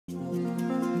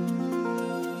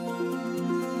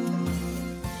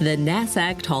The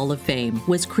NASACT Hall of Fame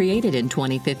was created in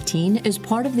 2015 as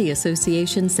part of the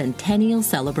association's centennial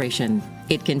celebration.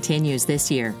 It continues this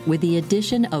year with the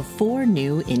addition of 4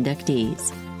 new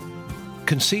inductees.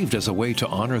 Conceived as a way to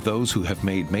honor those who have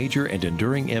made major and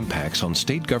enduring impacts on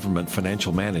state government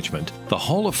financial management, the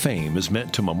Hall of Fame is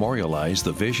meant to memorialize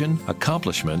the vision,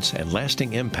 accomplishments, and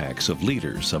lasting impacts of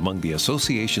leaders among the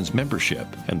association's membership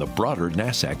and the broader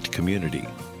NASACT community.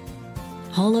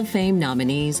 Hall of Fame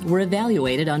nominees were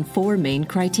evaluated on 4 main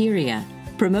criteria: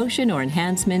 promotion or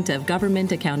enhancement of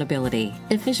government accountability,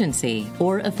 efficiency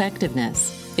or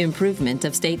effectiveness, improvement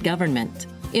of state government,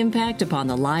 impact upon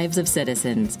the lives of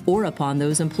citizens or upon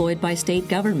those employed by state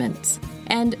governments,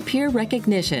 and peer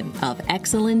recognition of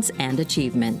excellence and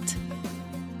achievement.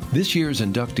 This year's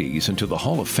inductees into the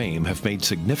Hall of Fame have made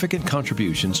significant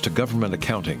contributions to government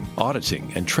accounting,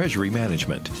 auditing, and treasury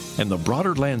management, and the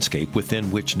broader landscape within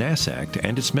which NASACT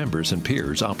and its members and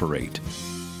peers operate.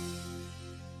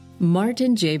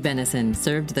 Martin J. Bennison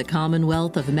served the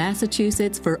Commonwealth of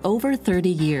Massachusetts for over 30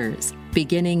 years.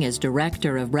 Beginning as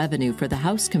Director of Revenue for the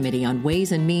House Committee on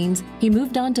Ways and Means, he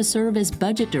moved on to serve as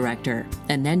Budget Director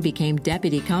and then became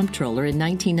Deputy Comptroller in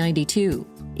 1992.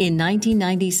 In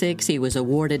 1996, he was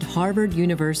awarded Harvard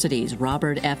University's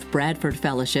Robert F. Bradford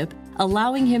Fellowship,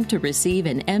 allowing him to receive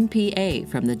an MPA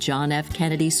from the John F.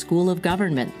 Kennedy School of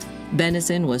Government.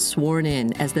 Bennison was sworn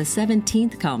in as the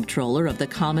 17th Comptroller of the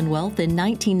Commonwealth in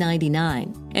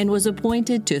 1999 and was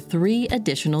appointed to 3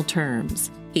 additional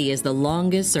terms. He is the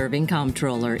longest-serving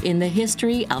Comptroller in the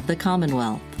history of the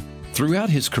Commonwealth. Throughout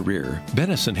his career,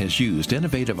 Bennison has used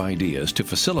innovative ideas to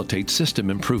facilitate system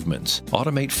improvements,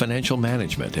 automate financial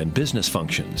management and business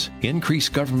functions, increase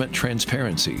government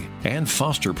transparency, and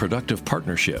foster productive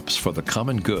partnerships for the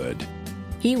common good.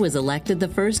 He was elected the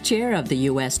first chair of the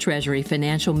U.S. Treasury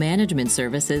Financial Management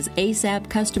Services ASAP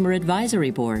Customer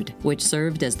Advisory Board, which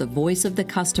served as the voice of the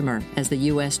customer as the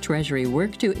U.S. Treasury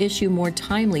worked to issue more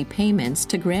timely payments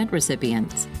to grant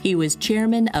recipients. He was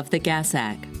chairman of the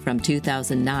GASAC from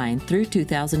 2009 through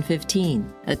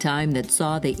 2015, a time that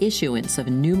saw the issuance of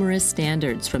numerous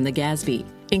standards from the GASB,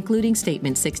 including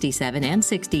Statement 67 and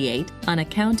 68 on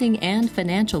accounting and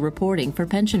financial reporting for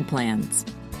pension plans.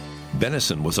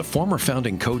 Bennison was a former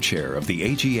founding co-chair of the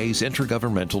AGA's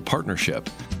Intergovernmental Partnership,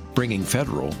 bringing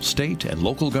federal, state, and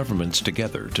local governments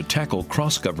together to tackle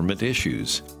cross-government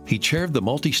issues. He chaired the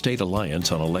Multi-State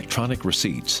Alliance on Electronic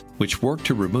Receipts, which worked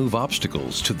to remove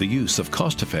obstacles to the use of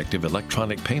cost-effective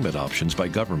electronic payment options by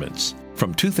governments.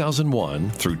 From 2001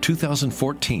 through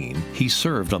 2014, he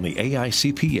served on the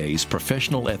AICPA's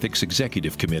Professional Ethics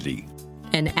Executive Committee.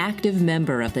 An active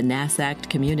member of the NASACT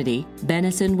community,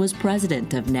 Bennison was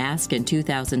president of NASC in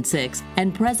 2006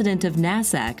 and president of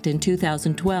NASACT in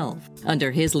 2012. Under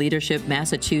his leadership,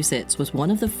 Massachusetts was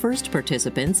one of the first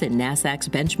participants in NASACT's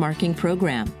benchmarking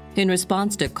program. In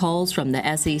response to calls from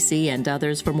the SEC and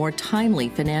others for more timely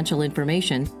financial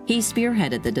information, he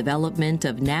spearheaded the development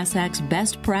of NASACT's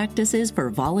best practices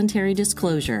for voluntary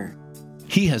disclosure.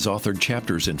 He has authored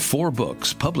chapters in 4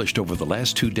 books published over the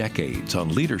last 2 decades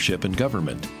on leadership and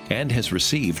government, and has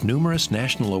received numerous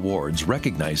national awards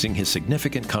recognizing his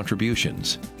significant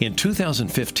contributions. In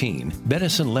 2015,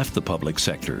 Bennison left the public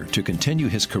sector to continue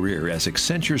his career as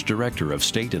Accenture's Director of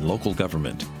State and Local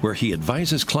Government, where he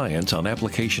advises clients on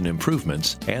application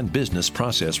improvements and business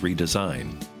process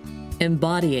redesign.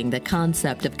 Embodying the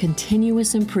concept of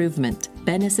continuous improvement,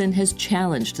 Bennison has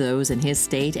challenged those in his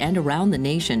state and around the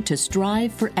nation to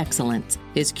strive for excellence.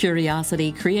 His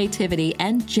curiosity, creativity,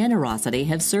 and generosity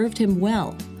have served him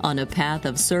well on a path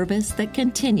of service that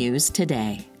continues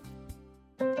today.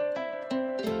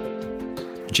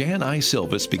 Jan I.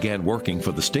 Silvis began working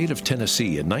for the state of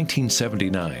Tennessee in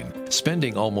 1979,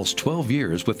 spending almost 12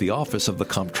 years with the Office of the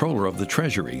Comptroller of the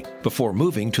Treasury before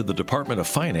moving to the Department of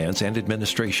Finance and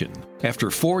Administration. After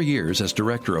 4 years as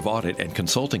Director of Audit and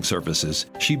Consulting Services,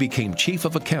 she became Chief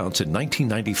of Accounts in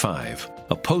 1995,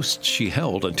 a post she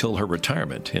held until her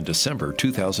retirement in December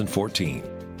 2014.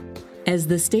 As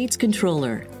the state's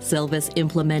controller, Silvis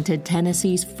implemented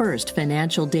Tennessee's first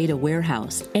financial data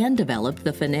warehouse and developed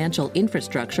the financial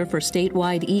infrastructure for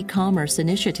statewide e-commerce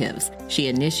initiatives. She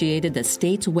initiated the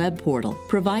state's web portal,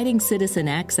 providing citizen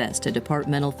access to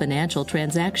departmental financial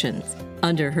transactions.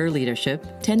 Under her leadership,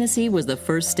 Tennessee was the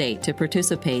first state to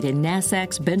participate in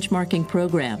NASACT's benchmarking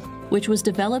program, which was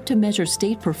developed to measure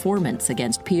state performance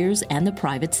against peers and the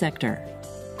private sector.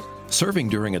 Serving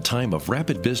during a time of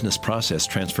rapid business process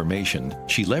transformation,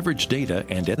 she leveraged data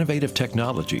and innovative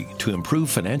technology to improve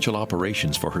financial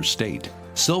operations for her state.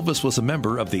 Silvis was a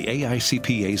member of the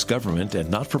AICPA's Government and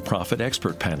Not-for-Profit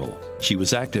Expert Panel. She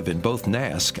was active in both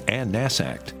NASC and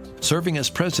NASACT. serving as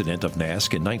president of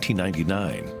NASC in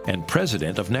 1999 and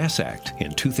president of NASACT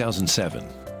in 2007.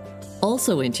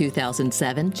 Also in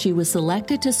 2007, she was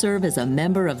selected to serve as a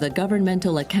member of the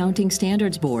Governmental Accounting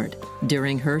Standards Board.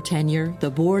 During her tenure, the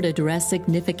board addressed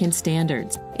significant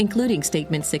standards, including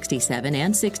Statement 67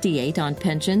 and 68 on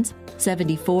pensions,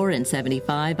 74 and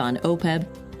 75 on OPEB,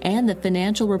 and the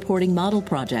Financial Reporting Model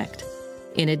Project.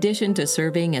 In addition to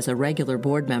serving as a regular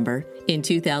board member, in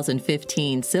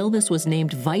 2015, Silvis was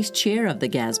named vice chair of the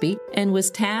GASB and was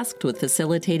tasked with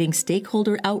facilitating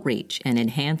stakeholder outreach and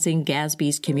enhancing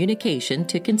GASB's communication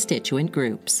to constituent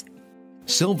groups.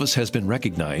 Silvis has been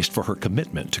recognized for her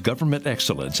commitment to government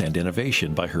excellence and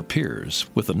innovation by her peers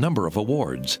with a number of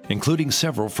awards, including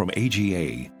several from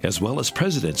AGA, as well as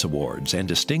President's Awards and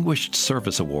Distinguished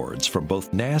Service Awards from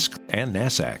both NASC and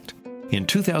NASACT. In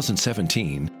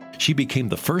 2017, she became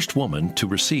the first woman to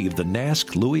receive the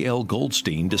NASC Louis L.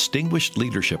 Goldstein Distinguished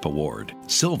Leadership Award.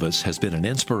 Silvis has been an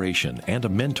inspiration and a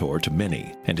mentor to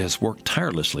many and has worked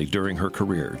tirelessly during her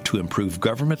career to improve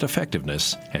government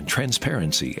effectiveness and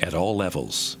transparency at all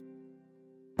levels.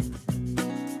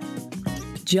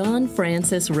 John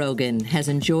Francis Rogan has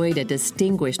enjoyed a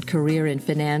distinguished career in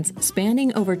finance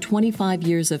spanning over 25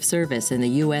 years of service in the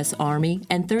U.S. Army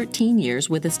and 13 years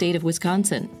with the state of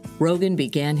Wisconsin. Rogan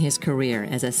began his career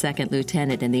as a second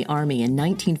lieutenant in the Army in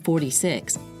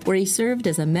 1946, where he served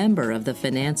as a member of the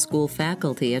finance school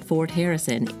faculty at Fort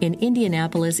Harrison in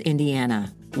Indianapolis,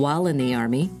 Indiana. While in the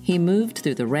Army, he moved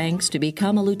through the ranks to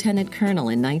become a lieutenant colonel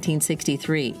in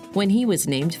 1963, when he was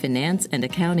named Finance and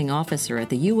Accounting Officer at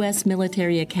the U.S.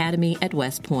 Military Academy at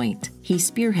West Point. He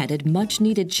spearheaded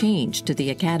much-needed change to the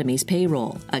Academy's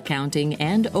payroll, accounting,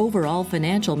 and overall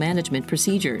financial management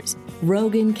procedures.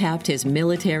 Rogan capped his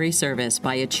military service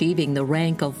by achieving the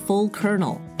rank of full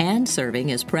colonel and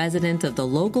serving as president of the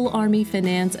local Army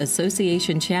Finance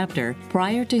Association chapter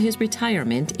prior to his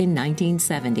retirement in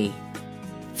 1970.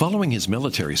 Following his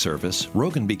military service,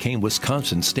 Rogan became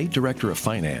Wisconsin's State Director of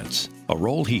Finance, a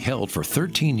role he held for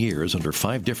 13 years under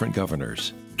 5 different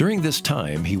governors. During this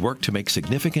time, he worked to make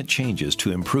significant changes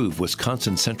to improve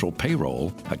Wisconsin's central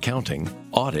payroll, accounting,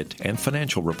 audit, and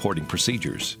financial reporting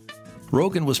procedures.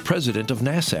 Rogan was president of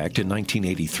NASACT in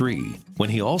 1983, when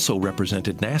he also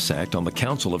represented NASACT on the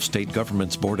Council of State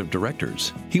Governments Board of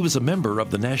Directors. He was a member of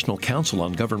the National Council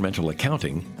on Governmental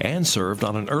Accounting and served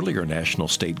on an earlier National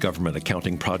State Government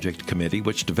Accounting Project Committee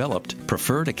which developed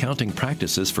preferred accounting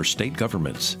practices for state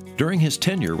governments. During his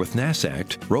tenure with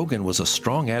NASACT, Rogan was a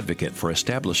strong advocate for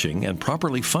establishing and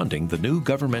properly funding the new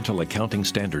Governmental Accounting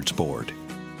Standards Board.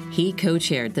 He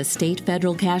co-chaired the State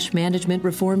Federal Cash Management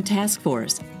Reform Task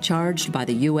Force, charged by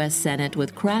the U.S. Senate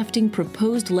with crafting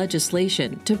proposed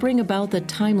legislation to bring about the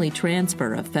timely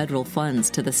transfer of federal funds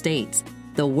to the states.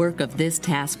 The work of this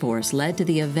task force led to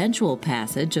the eventual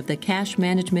passage of the Cash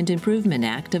Management Improvement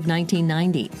Act of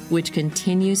 1990, which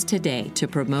continues today to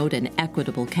promote an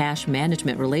equitable cash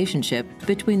management relationship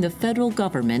between the federal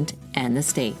government and the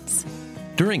states.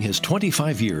 During his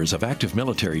 25 years of active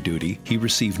military duty, he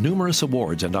received numerous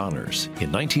awards and honors.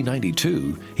 In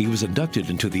 1992, he was inducted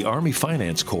into the Army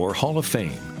Finance Corps Hall of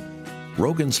Fame.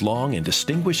 Rogan's long and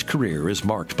distinguished career is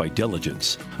marked by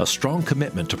diligence, a strong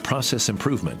commitment to process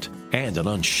improvement, and an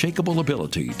unshakable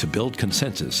ability to build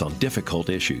consensus on difficult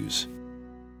issues.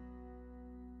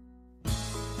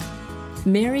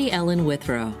 Mary Ellen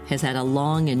Withrow has had a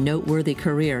long and noteworthy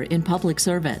career in public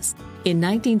service. In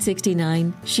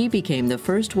 1969, she became the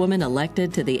first woman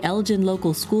elected to the Elgin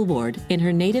Local School Board in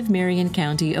her native Marion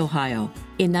County, Ohio.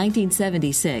 In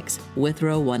 1976,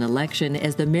 Withrow won election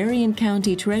as the Marion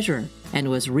County Treasurer and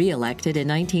was re-elected in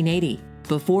 1980.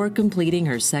 Before completing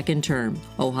her second term,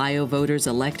 Ohio voters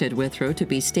elected Withrow to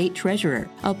be state treasurer,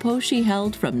 a post she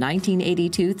held from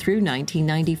 1982 through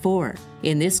 1994.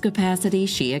 In this capacity,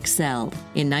 she excelled.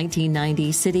 In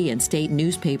 1990, city and state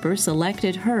newspapers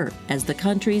selected her as the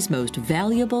country's most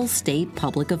valuable state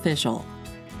public official.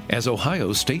 As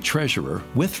Ohio's state treasurer,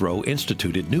 Withrow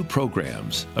instituted new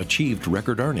programs, achieved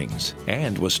record earnings,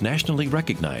 and was nationally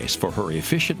recognized for her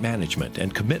efficient management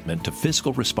and commitment to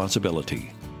fiscal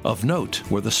responsibility. Of note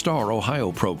were the STAR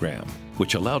Ohio program,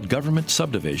 which allowed government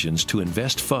subdivisions to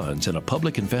invest funds in a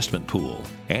public investment pool,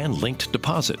 and linked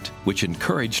deposit, which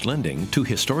encouraged lending to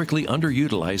historically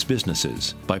underutilized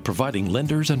businesses by providing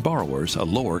lenders and borrowers a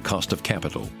lower cost of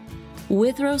capital.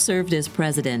 Withrow served as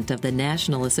president of the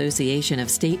National Association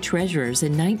of State Treasurers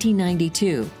in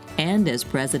 1992 and as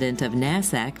president of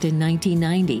NASACT in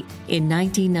 1990. In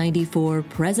 1994,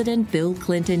 President Bill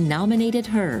Clinton nominated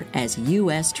her as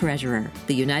U.S. Treasurer.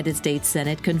 The United States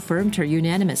Senate confirmed her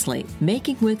unanimously,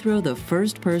 making Withrow the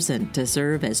first person to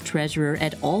serve as treasurer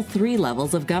at all three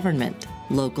levels of government: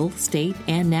 local, state,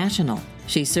 and national.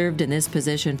 She served in this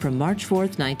position from March 4,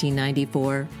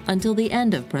 1994, until the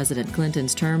end of President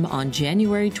Clinton's term on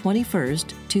January 21,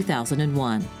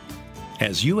 2001.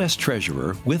 As U.S.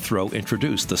 Treasurer, Withrow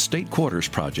introduced the State Quarters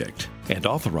Project and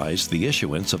authorized the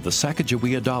issuance of the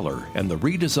Sacagawea dollar and the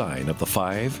redesign of the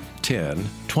 $5, $10,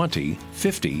 $20,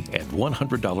 $50, and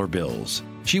 $100 bills.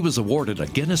 She was awarded a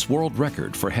Guinness World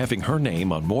Record for having her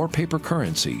name on more paper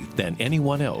currency than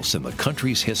anyone else in the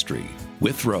country's history.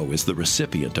 Withrow is the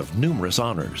recipient of numerous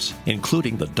honors,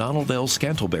 including the Donald L.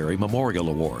 Scantlebury Memorial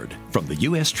Award from the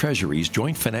U.S. Treasury's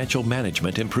Joint Financial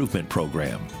Management Improvement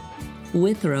Program.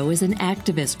 Withrow is an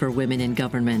activist for women in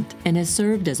government and has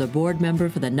served as a board member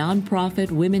for the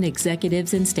nonprofit Women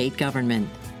Executives in State Government.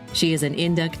 She is an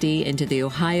inductee into the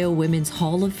Ohio Women's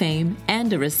Hall of Fame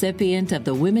and a recipient of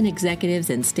the Women Executives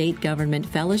in State Government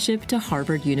Fellowship to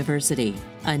Harvard University.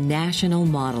 A national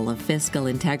model of fiscal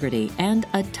integrity and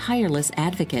a tireless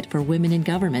advocate for women in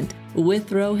government,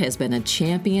 Withrow has been a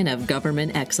champion of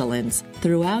government excellence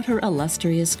throughout her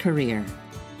illustrious career.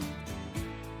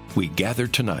 We gather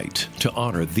tonight to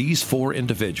honor these four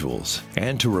individuals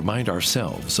and to remind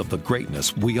ourselves of the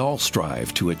greatness we all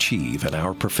strive to achieve in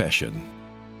our profession.